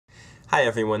Hi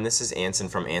everyone, this is Anson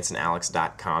from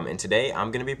AnsonAlex.com, and today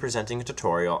I'm going to be presenting a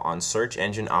tutorial on search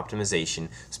engine optimization,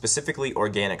 specifically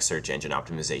organic search engine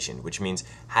optimization, which means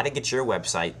how to get your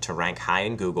website to rank high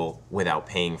in Google without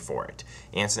paying for it.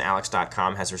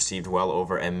 AnsonAlex.com has received well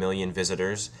over 1 million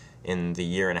visitors in the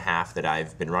year and a half that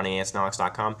I've been running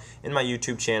AnsonAlex.com, and my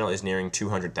YouTube channel is nearing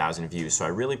 200,000 views, so I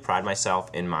really pride myself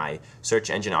in my search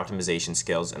engine optimization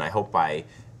skills, and I hope by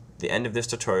the end of this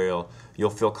tutorial,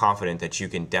 you'll feel confident that you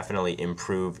can definitely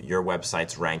improve your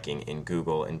website's ranking in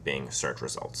Google and Bing search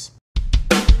results.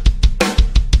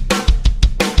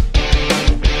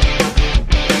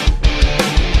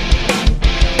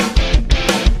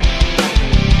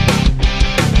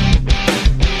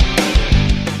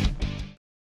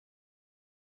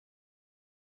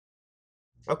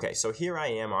 Okay, so here I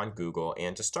am on Google,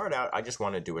 and to start out, I just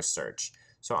want to do a search.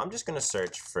 So I'm just going to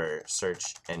search for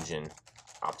search engine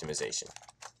optimization.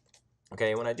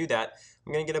 Okay, when I do that,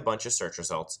 I'm going to get a bunch of search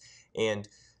results, and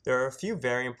there are a few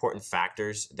very important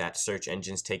factors that search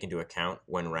engines take into account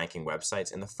when ranking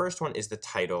websites, and the first one is the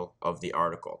title of the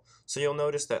article. So you'll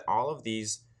notice that all of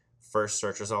these first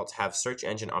search results have search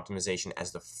engine optimization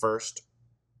as the first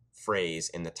phrase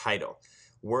in the title.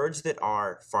 Words that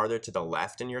are farther to the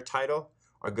left in your title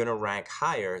are going to rank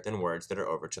higher than words that are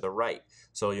over to the right.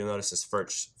 So you'll notice this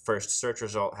first search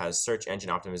result has search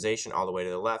engine optimization all the way to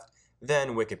the left, then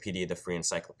Wikipedia, the free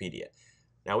encyclopedia.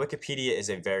 Now Wikipedia is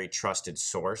a very trusted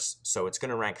source, so it's going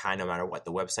to rank high no matter what.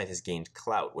 The website has gained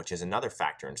clout, which is another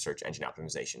factor in search engine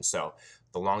optimization. So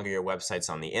the longer your website's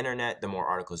on the internet, the more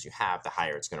articles you have, the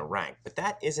higher it's going to rank. But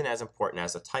that isn't as important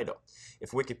as the title.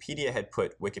 If Wikipedia had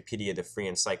put Wikipedia, the free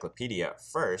encyclopedia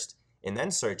first, and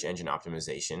then search engine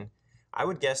optimization, I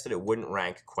would guess that it wouldn't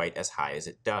rank quite as high as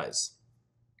it does.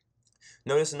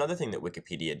 Notice another thing that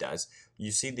Wikipedia does.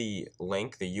 You see the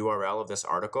link, the URL of this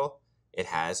article? It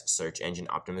has search engine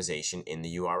optimization in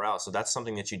the URL. So that's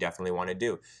something that you definitely want to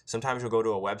do. Sometimes you'll go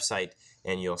to a website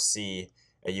and you'll see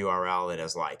a URL that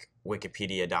is like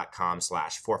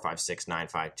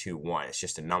wikipedia.com/4569521. It's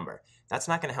just a number. That's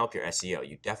not going to help your SEO.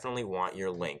 You definitely want your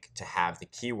link to have the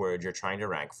keyword you're trying to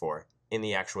rank for in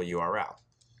the actual URL.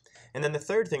 And then the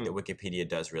third thing that Wikipedia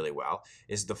does really well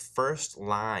is the first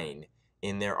line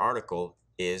in their article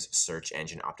is search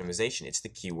engine optimization. It's the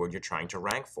keyword you're trying to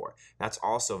rank for. That's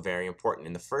also very important.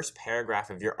 In the first paragraph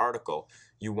of your article,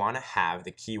 you want to have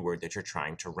the keyword that you're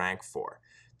trying to rank for.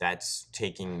 That's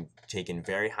taken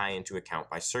very high into account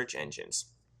by search engines.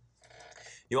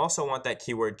 You also want that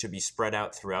keyword to be spread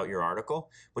out throughout your article,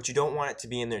 but you don't want it to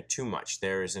be in there too much.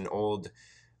 There's an old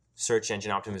search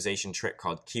engine optimization trick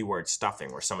called keyword stuffing,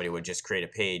 where somebody would just create a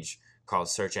page called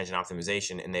search engine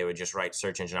optimization, and they would just write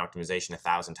search engine optimization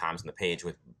 1,000 times on the page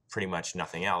with pretty much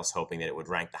nothing else, hoping that it would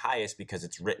rank the highest because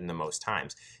it's written the most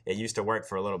times. It used to work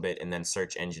for a little bit, and then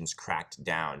search engines cracked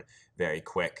down very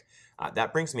quick.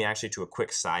 That brings me actually to a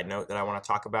quick side note that I want to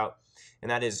talk about, and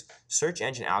that is search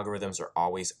engine algorithms are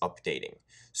always updating.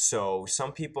 So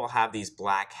some people have these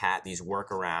black hat, these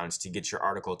workarounds to get your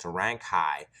article to rank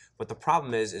high, but the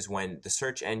problem is when the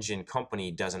search engine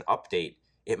company doesn't update,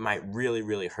 it might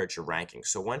really hurt your ranking.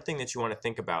 So one thing that you want to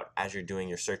think about as you're doing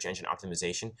your search engine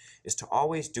optimization is to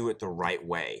always do it the right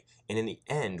way. And in the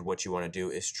end, what you want to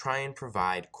do is try and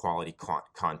provide quality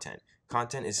content.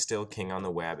 Content is still king on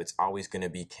the web. It's always going to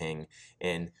be king.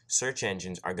 And search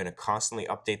engines are going to constantly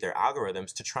update their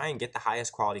algorithms to try and get the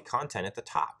highest quality content at the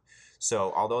top.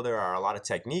 So although there are a lot of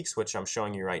techniques, which I'm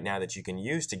showing you right now, that you can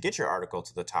use to get your article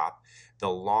to the top, the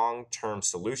long-term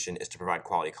solution is to provide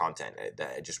quality content.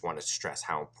 I just want to stress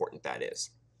how important that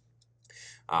is.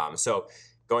 So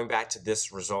going back to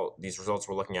these results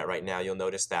we're looking at right now, you'll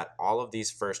notice that all of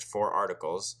these first 4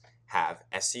 articles have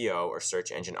SEO, or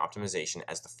search engine optimization,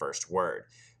 as the first word.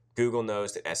 Google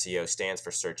knows that SEO stands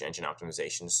for search engine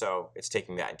optimization, so it's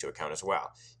taking that into account as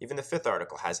well. Even the 5th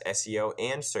article has SEO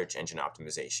and search engine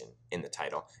optimization in the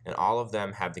title, and all of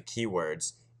them have the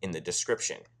keywords in the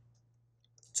description.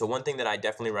 So one thing that I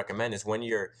definitely recommend is when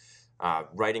you're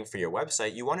writing for your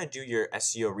website, you want to do your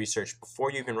SEO research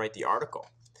before you even write the article.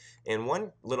 And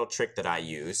one little trick that I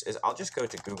use is I'll just go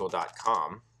to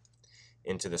google.com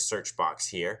into the search box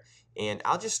here, and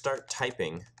I'll just start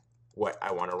typing what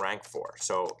I want to rank for.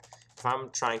 So if I'm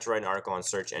trying to write an article on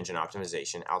search engine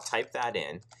optimization, I'll type that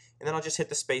in, and then I'll just hit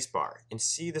the space bar and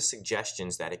see the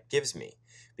suggestions that it gives me,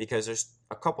 because there's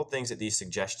a couple things that these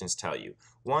suggestions tell you.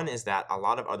 One is that a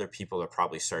lot of other people are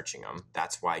probably searching them.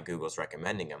 That's why Google's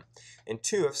recommending them. And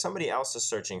 2, if somebody else is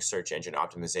searching search engine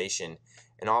optimization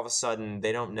and all of a sudden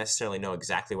they don't necessarily know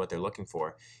exactly what they're looking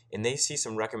for, and they see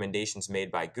some recommendations made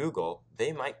by Google,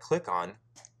 they might click on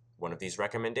one of these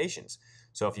recommendations.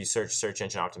 So if you search search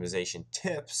engine optimization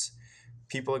tips,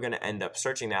 people are going to end up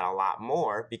searching that a lot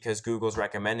more because Google's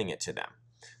recommending it to them.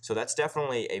 So that's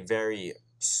definitely a very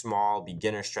small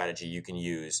beginner strategy you can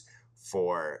use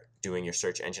for doing your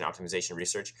search engine optimization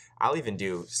research. I'll even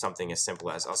do something as simple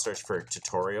as I'll search for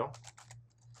tutorial.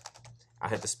 I'll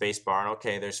hit the space bar, and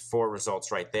okay, there's 4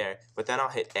 results right there, but then I'll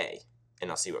hit A, and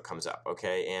I'll see what comes up.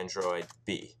 Okay, Android,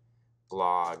 B,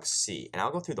 blog, C, and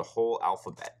I'll go through the whole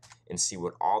alphabet and see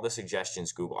what all the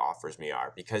suggestions Google offers me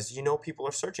are, because you know people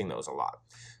are searching those a lot.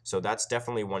 So that's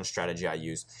definitely one strategy I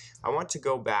use. I want to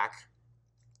go back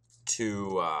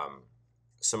to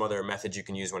some other methods you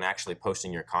can use when actually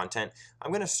posting your content.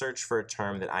 I'm going to search for a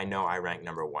term that I know I rank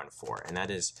 #1 for, and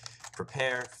that is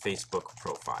prepare Facebook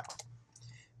profile.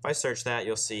 If I search that,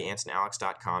 you'll see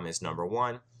AnsonAlex.com is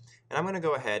 #1. And I'm going to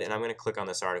go ahead and I'm going to click on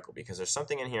this article because there's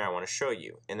something in here I want to show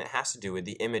you, and it has to do with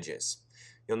the images.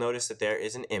 You'll notice that there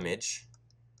is an image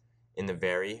in the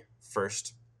very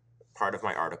first part of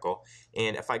my article.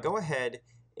 And if I go ahead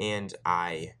and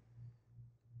I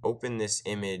open this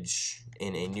image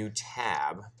in a new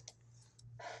tab,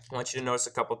 I want you to notice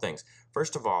a couple things.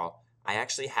 First of all, I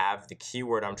actually have the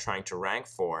keyword I'm trying to rank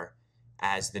for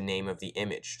as the name of the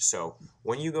image. So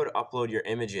when you go to upload your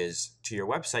images to your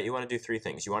website, you want to do 3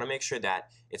 things. You want to make sure that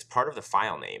it's part of the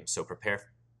file name. So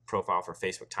prepare profile for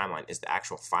Facebook timeline is the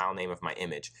actual file name of my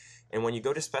image. And when you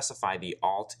go to specify the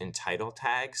alt and title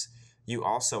tags, you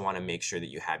also want to make sure that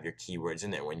you have your keywords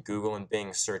in there. When Google and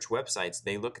Bing search websites,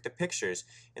 they look at the pictures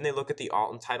and they look at the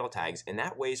alt and title tags, and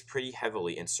that weighs pretty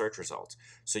heavily in search results.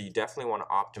 So you definitely want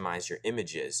to optimize your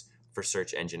images for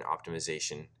search engine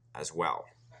optimization as well.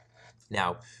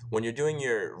 Now, when you're doing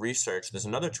your research, there's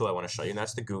another tool I want to show you, and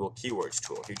that's the Google Keywords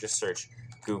tool. If you just search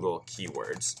Google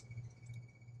Keywords,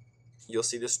 you'll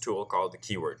see this tool called the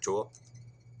Keyword tool.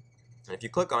 And if you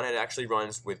click on it, it actually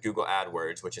runs with Google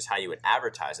AdWords, which is how you would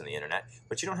advertise on the internet,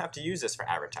 but you don't have to use this for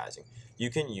advertising. You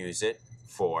can use it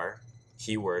for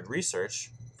keyword research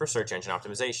for search engine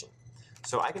optimization.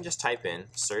 So I can just type in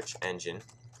search engine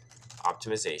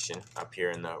optimization up here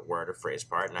in the word or phrase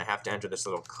part, and I have to enter this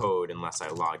little code unless I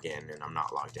log in, and I'm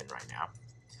not logged in right now.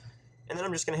 And then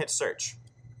I'm just going to hit search.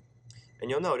 And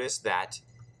you'll notice that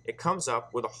it comes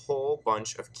up with a whole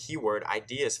bunch of keyword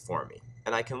ideas for me.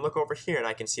 And I can look over here and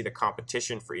I can see the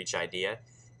competition for each idea,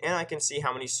 and I can see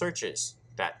how many searches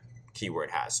that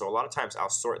keyword has. So a lot of times I'll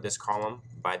sort this column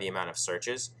by the amount of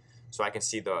searches, so I can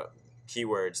see the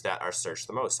keywords that are searched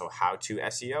the most. So how to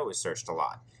SEO is searched a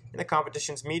lot, and the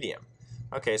competition's medium.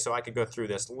 Okay, so I could go through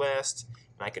this list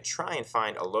and I could try and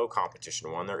find a low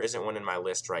competition one. There isn't one in my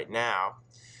list right now.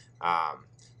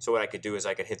 So what I could do is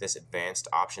I could hit this advanced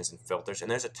options and filters,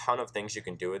 and there's a ton of things you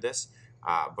can do with this.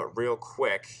 But real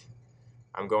quick,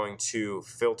 I'm going to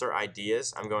filter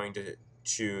ideas. I'm going to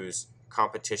choose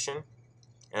competition,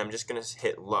 and I'm just going to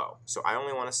hit low. So I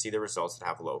only want to see the results that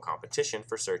have low competition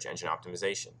for search engine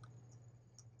optimization.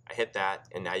 I hit that,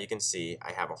 and now you can see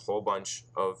I have a whole bunch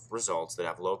of results that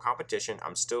have low competition.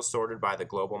 I'm still sorted by the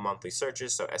global monthly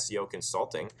searches, so SEO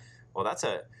consulting. Well, that's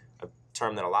a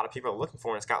term that a lot of people are looking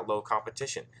for, and it's got low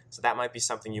competition. So that might be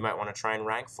something you might want to try and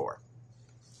rank for.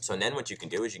 So then what you can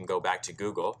do is you can go back to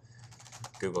Google,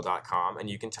 google.com, and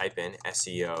you can type in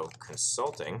SEO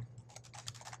consulting,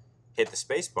 hit the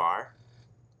space bar,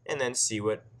 and then see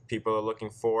what people are looking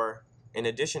for in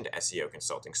addition to SEO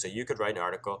consulting. So you could write an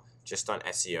article just on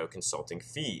SEO consulting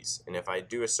fees. And if I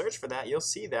do a search for that, you'll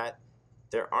see that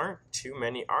there aren't too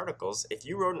many articles. If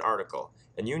you wrote an article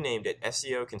and you named it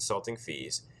SEO consulting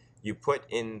fees, you put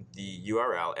in the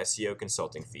URL SEO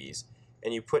consulting fees,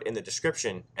 and you put in the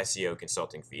description SEO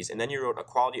consulting fees, and then you wrote a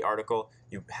quality article,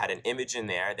 you had an image in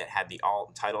there that had the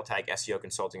alt title tag SEO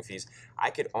consulting fees,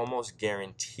 I could almost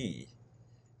guarantee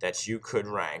that you could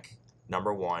rank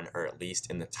 #1 or at least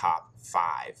in the top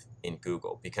 5 in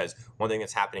Google, because one thing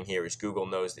that's happening here is Google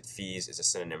knows that fees is a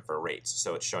synonym for rates.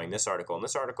 So it's showing this article, and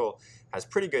this article has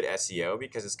pretty good SEO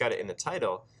because it's got it in the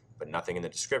title but nothing in the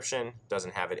description,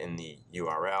 doesn't have it in the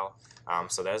URL.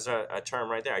 So there's a term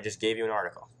right there. I just gave you an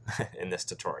article in this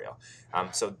tutorial.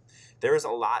 So there is a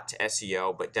lot to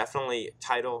SEO, but definitely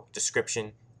title,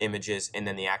 description, images, and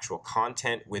then the actual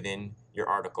content within your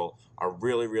article are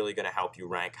really, really going to help you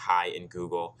rank high in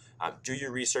Google. Do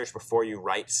your research before you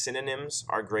write. Synonyms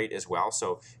are great as well.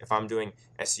 So if I'm doing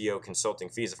SEO consulting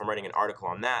fees, if I'm writing an article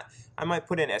on that, I might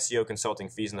put in SEO consulting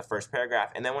fees in the first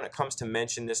paragraph, and then when it comes to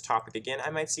mention this topic again,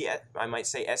 I might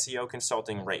say SEO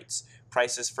consulting rates,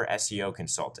 prices for SEO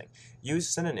consulting. Use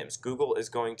synonyms. Google is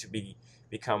going to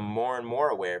become more and more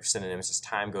aware of synonyms as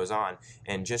time goes on,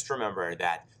 and just remember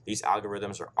that these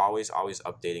algorithms are always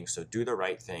updating, so do the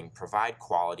right thing, provide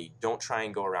quality, don't try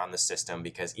and go around the system,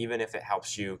 because even if it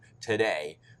helps you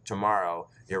today, tomorrow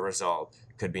your result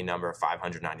could be number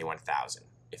 591,000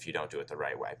 if you don't do it the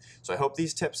right way. So I hope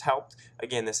these tips helped.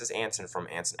 Again, this is Anson from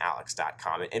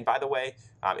AnsonAlex.com. And by the way,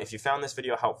 if you found this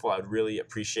video helpful, I would really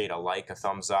appreciate a like, a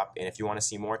thumbs up. And if you want to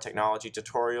see more technology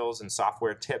tutorials and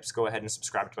software tips, go ahead and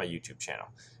subscribe to my YouTube channel.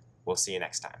 We'll see you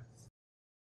next time.